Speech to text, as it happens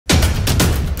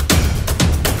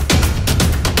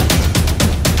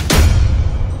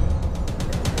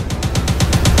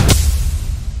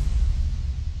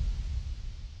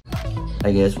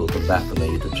Hi guys, welcome back to my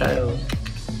YouTube channel.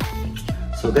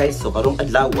 So guys, karong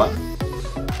adlaw,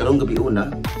 karong gabi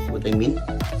una, what I mean,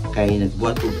 kay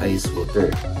nagbuhat og ice water.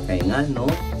 Kay nga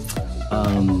no,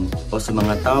 o sa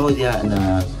mga tao diya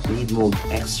na need mo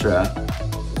extra,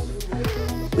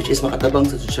 which is makatabang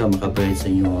sa siya, makabayad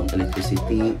sa inyong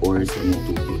electricity or sa inyong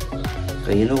tubig.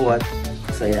 Kaya you know what,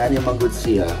 sa inaan yung magod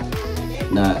siya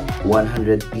na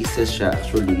 100 pieces siya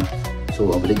actually.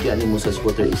 So ang baligyan mo sa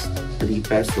water is 3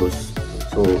 pesos.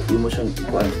 So yung mo siyang,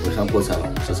 for example, sa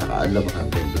kaadlaw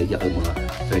baligyan kayo mga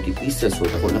 30 pieces. So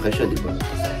ako na kayo siya, diba?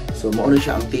 So mauna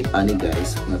siya ang tip ani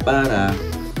guys na para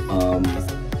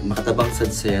makatabang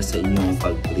sad siya sa inyong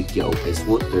pagbaligya o ice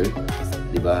water,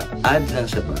 diba? Add lang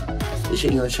siya ba? Di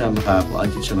siya ingon siya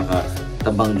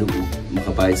makatabang yung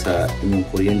makabayad sa inyong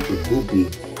kuryente tubig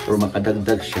or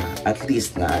makadagdag siya at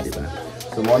least na, diba?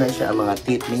 So muna siya ang mga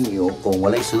tip ninyo kung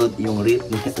walay sulod yung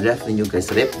ref ninyo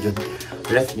guys, ref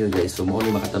nyo guys. So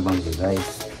muna makatabang nyo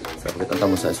guys. So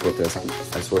pagkatanta mo sa ice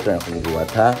water na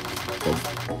kumiguwat ha. So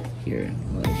here,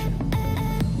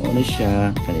 muna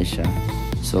siya, kanya siya.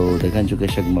 So daghan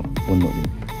juga siya mapuno.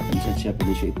 Kansan siya,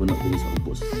 pwede siya ipuno dito sa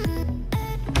ubos.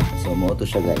 So mauto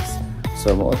siya guys.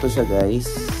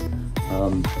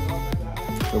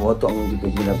 So mauto ang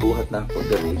ginabuhat na ako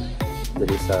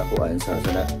dari sa kuan sa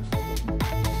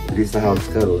house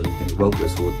karon about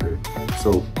ice water.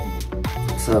 So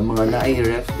sa mga naay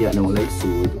ref diya na walay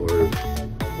sud or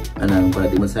anang para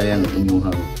di masayang inyong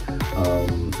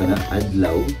sana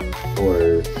adlaw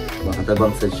or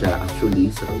makatabang sa siya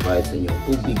actually sa pagbayad sa inyong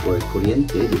tubig or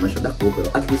kuryente, di man siya dako pero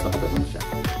at least makatabang siya.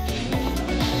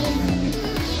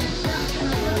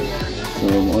 So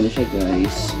mauna siya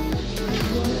guys.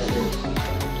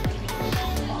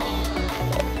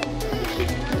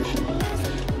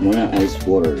 Muna ice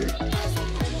water.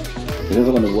 Ikaw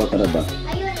ka ba nabuhat na ba?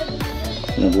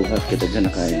 Nabuhat kita dyan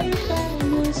na kaya.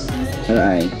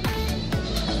 Alright.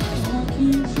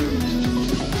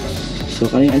 So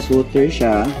kanina ice water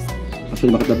siya.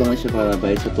 Actually makatabang na siya para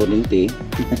bayad sa kuryente.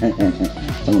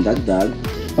 Pang dagdag.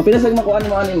 Ang pinasag makuha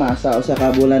ni mo masa o sa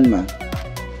kabulan ma.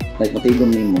 Like matigom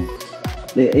ni mo.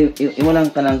 Imo lang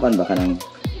kanang kuan ba kanang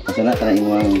masana kanang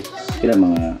imong pila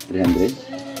mga 300?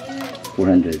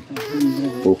 400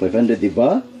 o 500,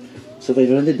 diba? So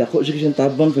 500 dako siya siyang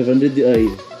tabang. 500 di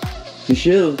ay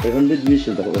Michelle, 500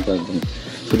 Michelle dako ang tabang.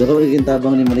 So dako ang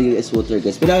tabang ni Maddy ice water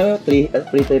guys. Pila 3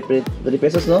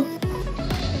 pesos no?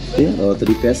 Okay, 3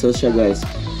 pesos siya guys.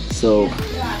 So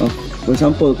for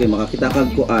example kay makakita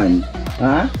kag kuan,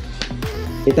 ha?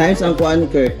 I-times ang kuan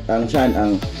Kurt, ang siyan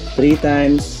ang 3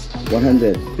 times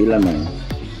 100 pila man.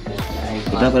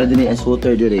 Kita para din ice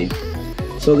water dire.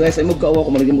 So guys, ay magkaawa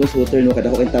kung malagyan mo sa water no,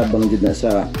 kada ko kayong tabang dyan na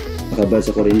sa makabal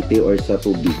sa kuryente or sa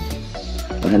tubig.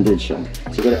 100 siya.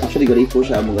 So actually gali po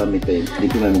siya among gamit eh. Hindi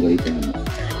ko na among gali po.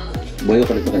 Boyo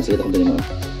ka rin pa kansi, kita kong dali mo.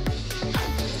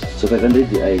 So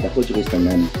 500 di ay, dako siya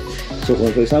kayo. So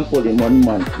for example, in 1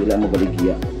 month, bila mo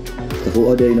baligya.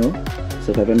 Dako order no?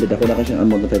 So 500, dako na ka siyang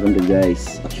amount na 500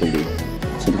 guys, actually.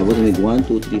 So nakabot na 1,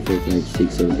 2, 3, 4, 5,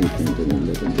 6, 7, 8, 9, 10,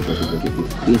 11, 12,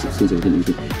 13, 14, 15, 16, 17,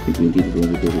 18, 19, 20,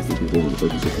 21, 22, 23, 24,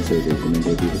 25, 26, 27,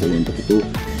 28,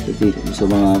 29, 30. So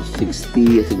mga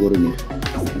 60 siguro ni.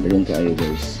 Dagan kaayo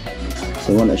guys.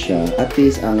 So wala siya. At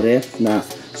least ang ref na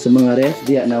sa mga ref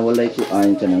diya na walay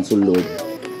kuan kanang sulod.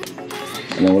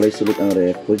 Na walay sulod ang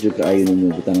ref, pwede kaayo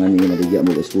ninyo butangan niyo maligya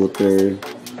mo ice water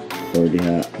or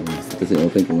diha kasi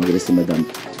open kung magalis si Madam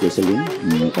Jocelyn.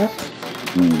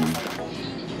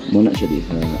 Muna siya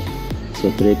diha.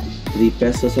 So 3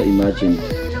 pesos, so imagine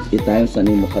i-times na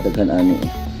nimo kadaghan ani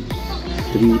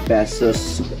 3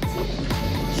 pesos.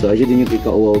 So ayun din yung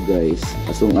ikauwaw guys,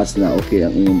 as long as na okay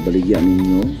ang inyong baligya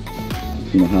ninyo,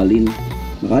 mahalin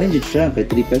din siya kay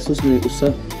 3 pesos na yung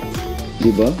usa,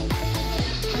 diba?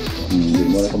 Hindi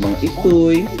mo lang mga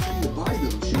itoy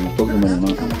tog naman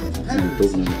mga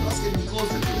tog naman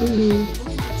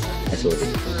sorry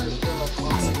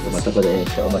mata pa dahil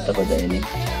siya mata pa dahil eh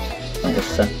ang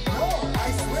usa.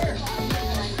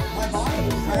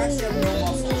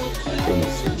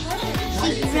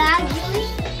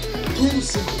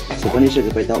 So kani siya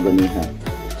kapay tao ganiha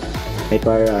ay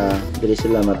para dili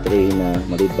sila matray na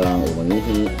malibang o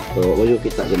manihi o wayo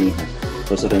kita ganiha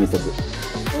o sa kami tabo.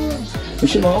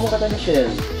 Michelle, mga mukha tayo Michelle.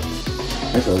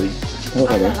 Ay sorry, mga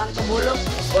ka ba?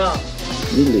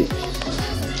 Dili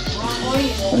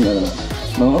ano naman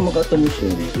mga mukha tayo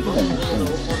Michelle. Ito ka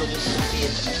Michelle.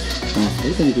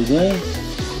 Ito dito guys.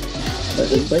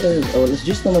 Let's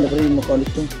just naman na pala yung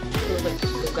makalit ito.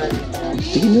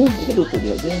 Sige mo, ikaluto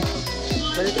diya guys.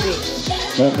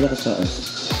 Pala ka saan?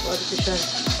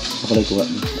 Makalay ko ba?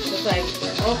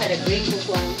 Oh, kada green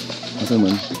ko ko. Asa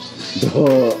man?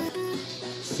 Do.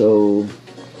 So,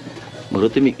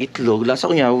 magluto may itlog.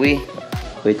 Lasa ko yawi.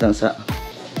 Wait lang sa...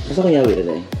 Lasa ko yawi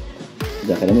rin eh.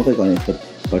 Daka naman ko yung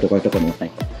kwarto-kwarto ko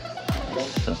naman.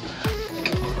 So,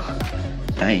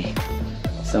 ay.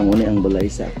 Sa muna ang balay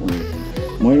sa akong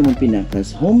more mong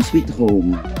pinakas. Home sweet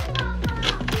home.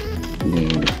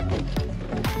 Then,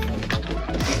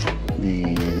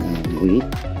 wait.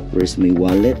 Where's my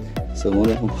wallet? So,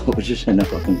 muna akong kapasyo siya na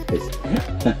akong guys.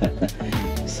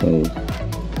 So,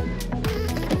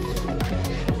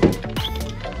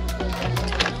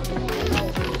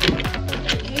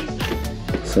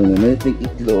 mamaya ito yung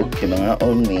itlog. Kailangan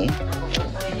on me.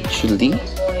 Actually.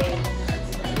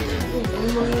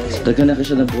 So, daga na ka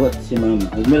siya nabuhat si mama.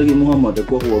 Huwag mo lagi mo hama.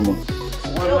 Dagkuha mo.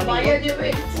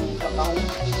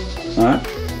 Ha?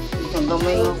 Ang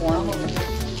gamay nga ko ako.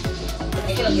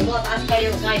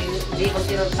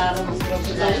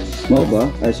 Mau ba?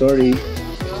 Ay, sorry.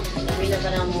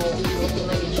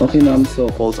 Okay ma'am, so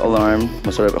false alarm.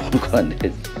 Masarap akong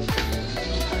kuhanin.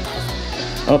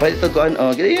 Oh, pwede ito kuhaan.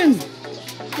 Oh, gila yan.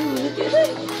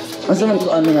 Asa man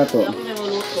kuhaan na to?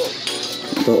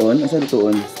 Tuon? Asa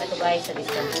tuon?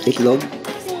 Itlog?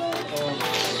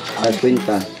 At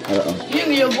kwenta. Oo.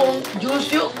 Yung yabong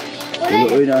juice yun.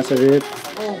 Uy, nasa rip.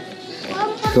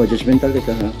 So, judgmental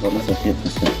ka ha? O, masakit.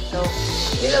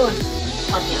 Ilan?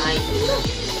 Pati ay.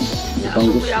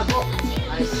 Panggus.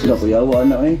 Sila, kuyawa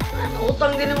na eh.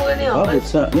 Utang din mo ganyan. Ah,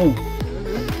 butsa. No.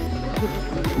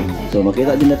 So,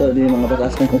 makita din na ito din yung mga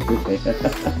batas ng kukuhay.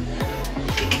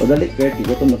 O, dali, Kurt.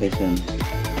 Igutom na kayo siya.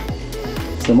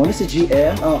 So, muna si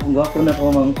GM. Ah, kung gwapo na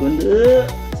ko mga kundo.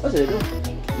 Sa sila.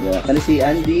 Yeah. Kali si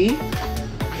Andy.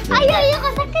 Ayaw,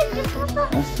 kasakit.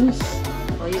 Asus.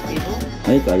 Ayaw, kayo.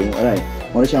 Ay, kayo. Alright.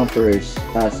 Muna siyang first.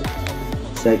 Tapos,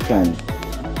 second.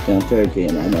 Yung third kayo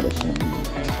na. Ano siya?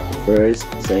 First,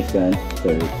 second,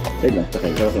 third. Third lang.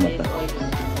 Takay. Kaya kayo mata.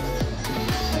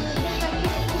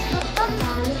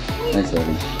 Ay,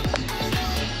 sorry.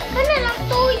 Ano lang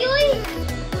tuyoy?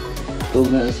 Tug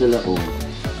na sila ko.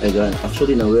 Ay, gan.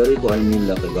 Actually, na-worry ko ano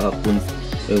nila kay gahapon.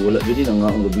 Eh, wala. Dito na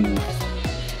nga ang gabi.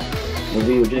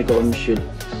 Gabi, yun ikaw ang shit.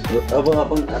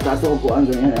 Abang atato ko ang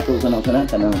ganyan. Ato ka na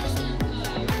tanang.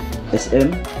 SM?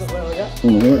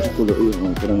 Wala sa kulo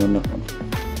yun. Parang anak.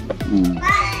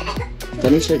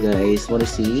 Kani siya guys. Wanna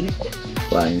see?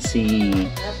 Si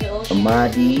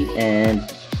Maddy and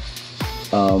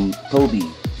Toby.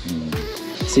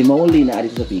 Si Molly na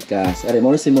arit sa pikas. Are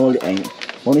mo si Molly ay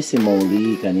mo si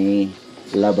Molly kani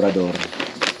Labrador.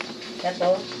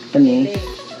 Kato. Kani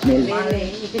Mel.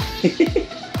 Mali.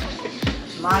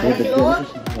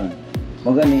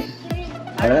 Mo gani.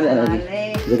 Ara na lagi.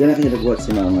 Daga na kanya nagbuhat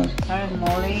si mama. Ay,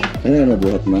 Molly. Ano na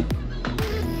nabuhat ma?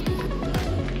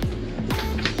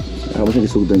 Ako siya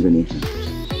gisugdan gani.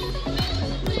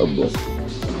 Obos.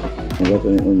 Nagawa ko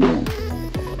yung unya.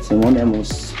 So mo na mo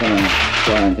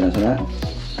kuhaan ka na sana.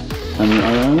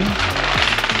 Ang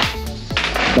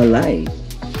balay.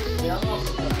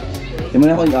 Yung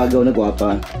mga akong agaw na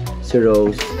gwapa. Si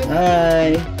Rose.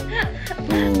 Hi!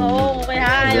 Oh, okay,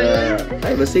 hi.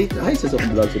 Hi, ba say hi sa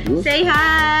sokong vlog sa Drew? Say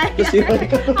hi. Say hi.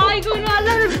 Hi, kung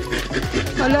wala.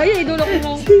 Hello, yay, idulok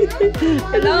mo.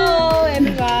 Hello,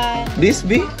 everyone. This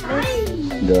be?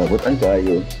 Gabot ang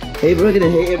kayo. Hey bro,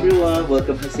 hey everyone.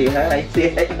 Welcome to say hi.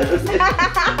 Say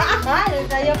hi.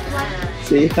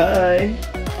 Say hi.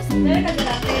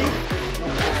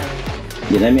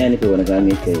 Yan namin ani ko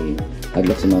nagamit kay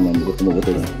aglak si mama mo gusto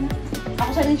lang.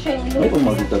 Ako sa rin siya yung Ay, kung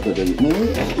magdito dali.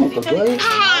 Magkagay.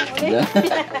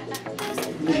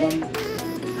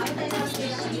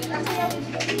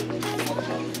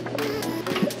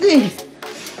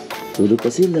 Tulog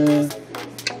pa sila.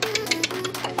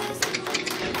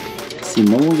 Si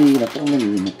Molly,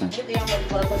 nakamalimat na.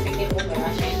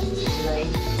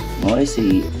 Okay,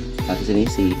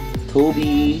 si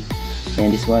Toby.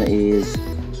 And this one is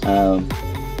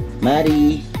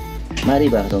Maddy. Maddy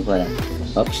ba? Itong pala.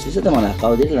 Oops, isa ito mga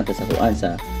nakaw. Dito lang sa kuhaan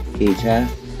sa cage, ha?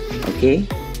 Okay?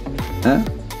 Ha?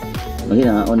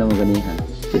 Maginangaon na mo ganihan.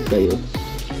 Cute kayo.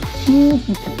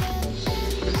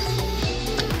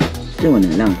 Ito mo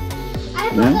na lang.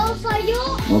 Ay, magaw sa'yo.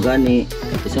 Mo gani.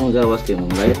 Isang magawas kayo.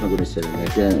 Mga gayat magunan sila.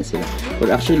 Gayat sila na sila. But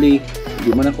actually,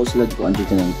 di mo na ko sila ko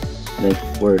andito ng like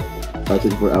for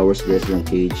 24 hours dito silang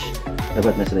cage.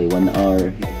 Dapat na sila 1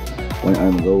 hour. 1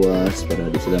 hour magawas para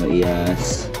di sila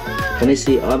maiyas. Kani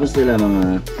si abas sila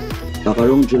mga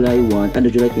karong July 1,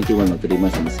 July 21 mag 3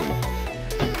 months na sila.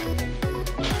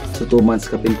 So 2 months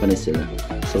kapin pa na sila.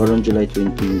 So karong July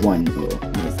 21,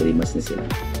 mag 3 months na sila.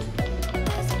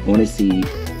 Muna si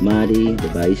Maddy,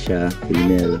 babae siya,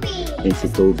 female, and si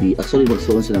Toby. Actually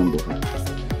magsuon sila ang buka.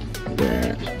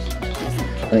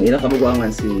 Ang ilang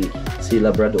kabuguangan si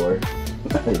Labrador.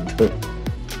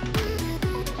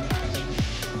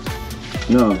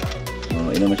 No.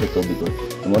 Oh, ina man siya tubig ko.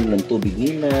 Naman lang tubig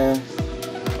nila.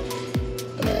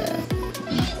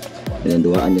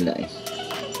 Pinanduhaan nila eh.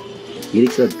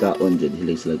 Hilig sila kaon dyan.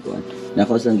 Hilig sila kaon.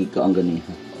 Nako saan gikaon gani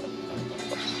ha.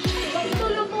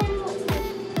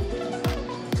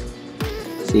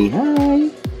 Say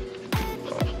hi!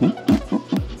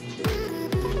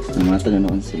 Namata na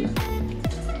noon sila.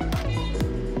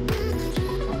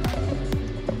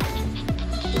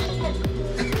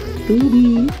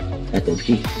 Toby!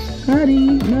 Toby!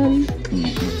 Maddy!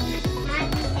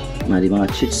 Maddy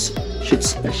mga shih tzu.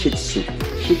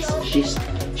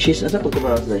 Ano po ito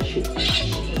para sa shih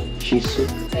tzu?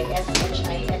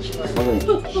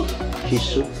 Okay.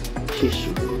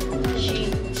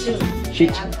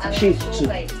 Shih tzu.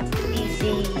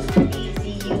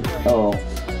 Oh,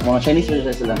 mga Chinese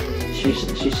na sila. Shih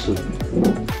tzu.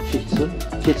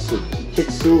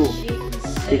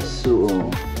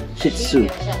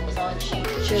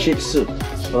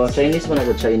 Oh, Chinese mo na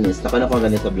sa Chinese. Nakana ko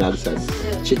ganito sa vlog sa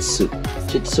Shih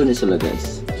tzu ni sila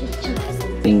guys.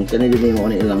 Ting kanina din mo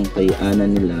ilang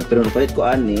payanan nila. Pero napalit ko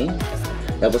ani.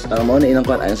 Tapos ang mo na ilang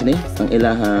kuan ayos ni. Ang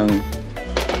ilahang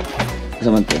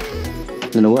asa man to?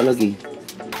 Nanawa lagi.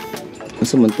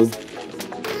 Asa man to?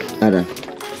 Ara.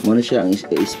 Mo na siya ang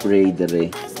spray dire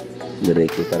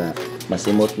para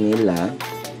masimot nila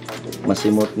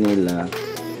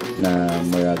na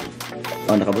marag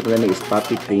nakabuto na is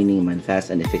puppy training man,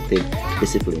 fast and effective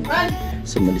discipline.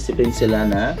 So madiscipline sila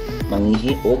na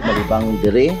mangihi o maribang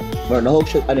dire or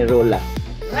nahog siya ani rola.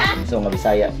 So nga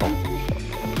Bisaya pa.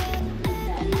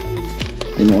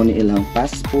 Dinuon ni ilang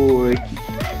passport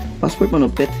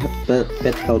man pet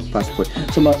health passport.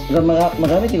 So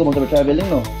magamit ko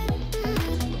mag-traveling no.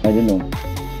 I don't know.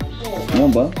 Ano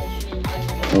ba?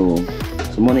 Oh.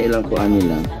 So mo na ilang kuan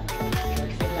nila.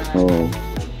 Oh.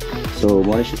 So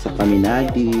mo na siya sa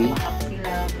Maddy.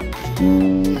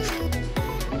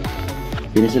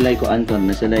 Pinasalay ko Anton,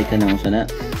 nasalay ka na sana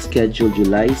schedule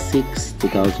July 6,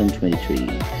 2023.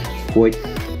 Fourth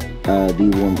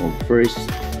D1 of first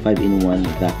 5-in-1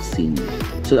 vaccine.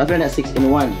 So after that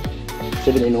 6-in-1,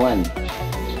 7-in-1.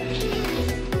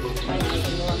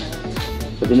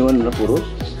 7-in-1 na puros?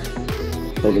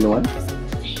 5-in-1?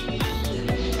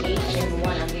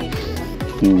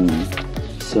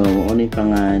 So, ano yung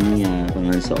pangan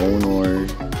sa owner,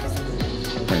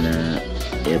 na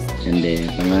and then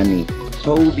pangan ni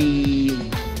Toby,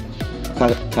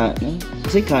 species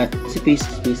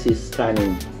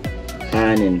kanin,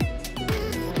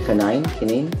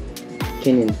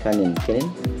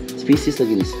 species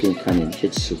lagi ni skin kanin,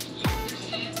 shih tzu.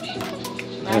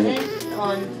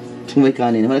 Tumay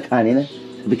kanin na,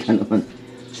 sabi kanon.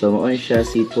 So, ano siya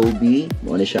si Toby,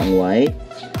 ano siya ang white.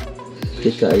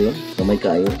 Kit kayo, kamay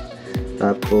kayo.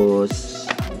 Tapos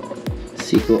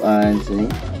si Kuan, so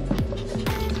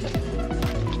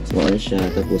ano siya,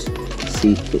 tapos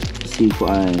si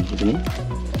Kuan, ito ni?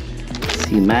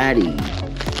 Si Maddy.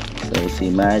 So si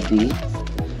Maddy.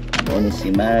 Ano si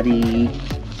Maddy?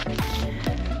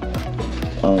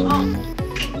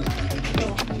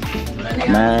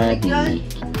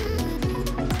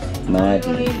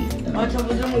 Maddy.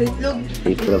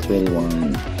 April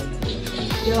 21.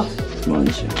 Ano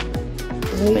siya.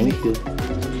 Thank you.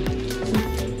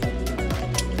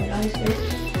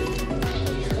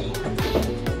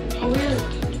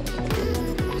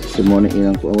 So mo na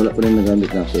ilang ko, wala pa rin nagamit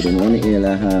na ako. Mo na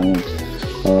ilahang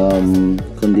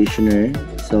conditioner,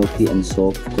 silky and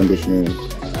soft conditioner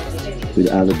with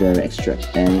aloe vera extract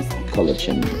and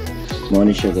collagen. Mo na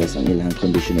siya guys ang ilahang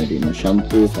conditioner din. Na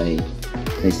shampoo kay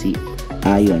si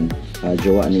Ion,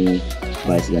 jowa ni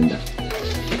Vice Ganda.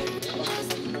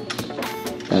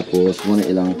 Tapos muna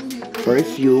ilang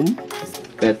perfume,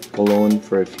 pet cologne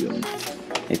perfume.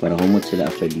 Ay para humot sila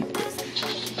after dito.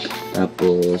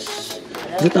 Tapos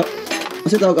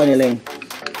kasi tawag ka nila yung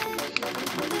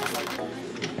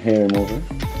hair remover.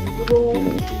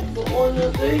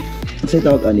 Kasi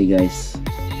tawag ka ni guys.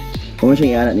 Kung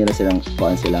siyang ianak nila silang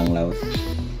lawas.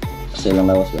 Silang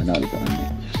lawas ba? Nakalito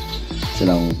ano.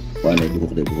 Silang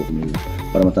buhok nila.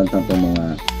 Para matantang itong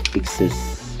mga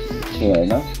excess hair,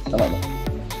 no? Tama ba?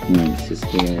 Excess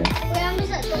hair.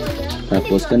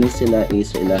 Tapos kanin sila is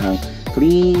ilahang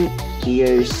clean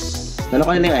ears. Nalo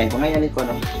ka nila ay, pangayanit ko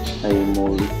no? Ay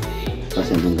molly. Para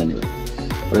sa yung nila.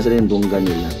 Para sa yung dunggan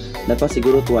nila. Dapat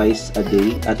siguro twice a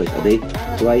day,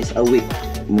 twice a week.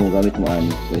 Gamit mo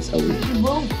twice a week.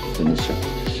 Ganun siya.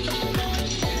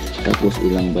 Tapos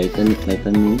ilang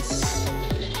vitamins.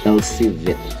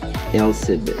 L-Civit.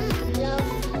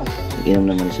 Inom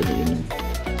naman siya ng inom.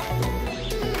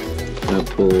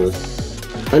 Tapos,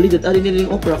 aligat, ali nila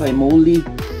yung okra kay Molly.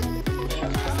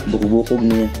 Bukog-bukog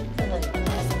niya.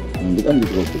 Hindi ka, hindi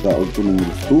ko pagkaod ko ng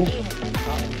gusto.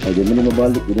 Ay, di mo na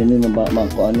mabalik, di mo na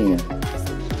makakuan niya.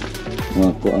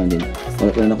 Makakuan din.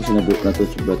 Wala pa rin ako sinabot na ito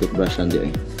sa toothbrush hindi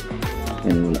ay.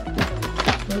 Yan wala.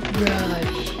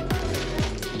 Toothbrush.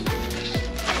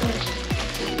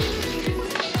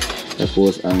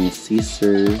 Tapos ang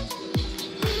scissor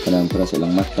kanang para sa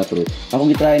ilang mata pero akong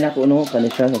gitry na ako no kani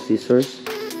siya sa scissors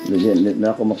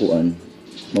na ako makuan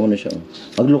mao na siya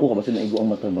magloko ka basta naigo ang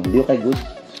mata bang di kay good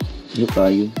di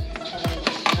kayo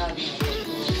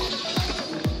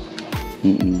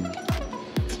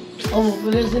Oh,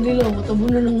 wala sa nila, matabo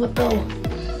na ng mata.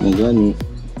 Magani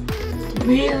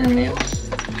Sabihin na niya.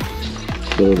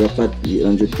 pero dapat di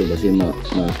lang jud ko kasi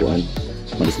makuan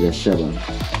marislas siya ba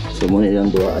so mo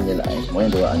nilang duaan nila ay mo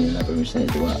nilang duaan nila permission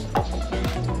nila duwa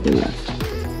diba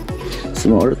so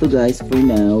more to guys for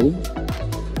now.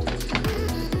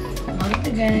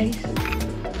 Mga guys.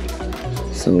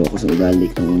 So, ako sa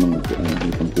balik ng mga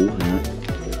pangkuha.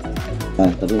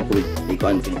 Tabi ako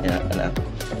ikuan ko yung anak.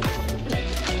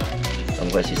 Ang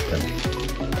assistant.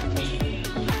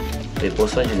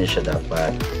 Reposan yun siya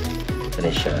dapat. Ano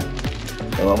siya.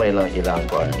 Yung mga ilang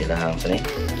ko. Ilang sa ni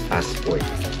passport.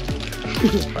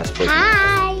 Passport.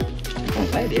 Hi!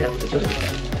 Hi, di lang.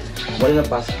 Wala na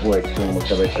passport. Kung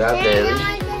mag-travel,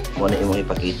 wala yung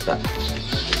ipakita.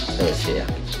 Ano siya.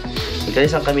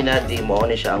 Ikalisang kami natin mo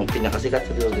ni siya ang pinakasikat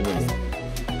sa dulo din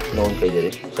noon kay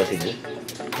dire kasi di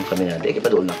ang kami natin kay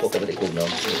paduol na ko kay ikog na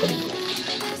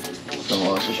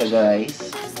so siya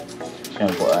guys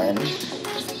yan po an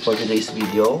for today's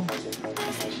video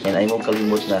and ay mo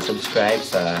kalimot na subscribe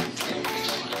sa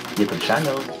YouTube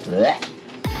channel correct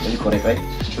right?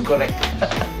 Correct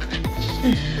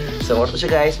so more to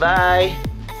siya guys bye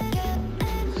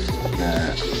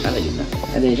ano yun na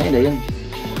ano yun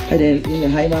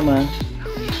hi mama.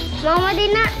 Mama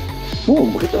din na. Oh,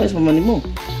 bakit ayos mama ni mo?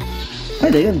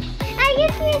 Hi dayon.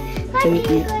 Ayos ni. Thank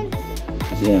you.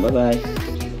 Sige, bye-bye.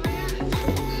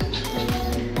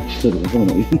 Sorry, ako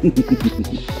na.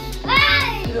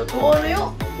 Ito to, ano yun?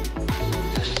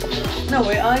 Na,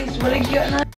 way eyes, maligya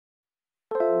na.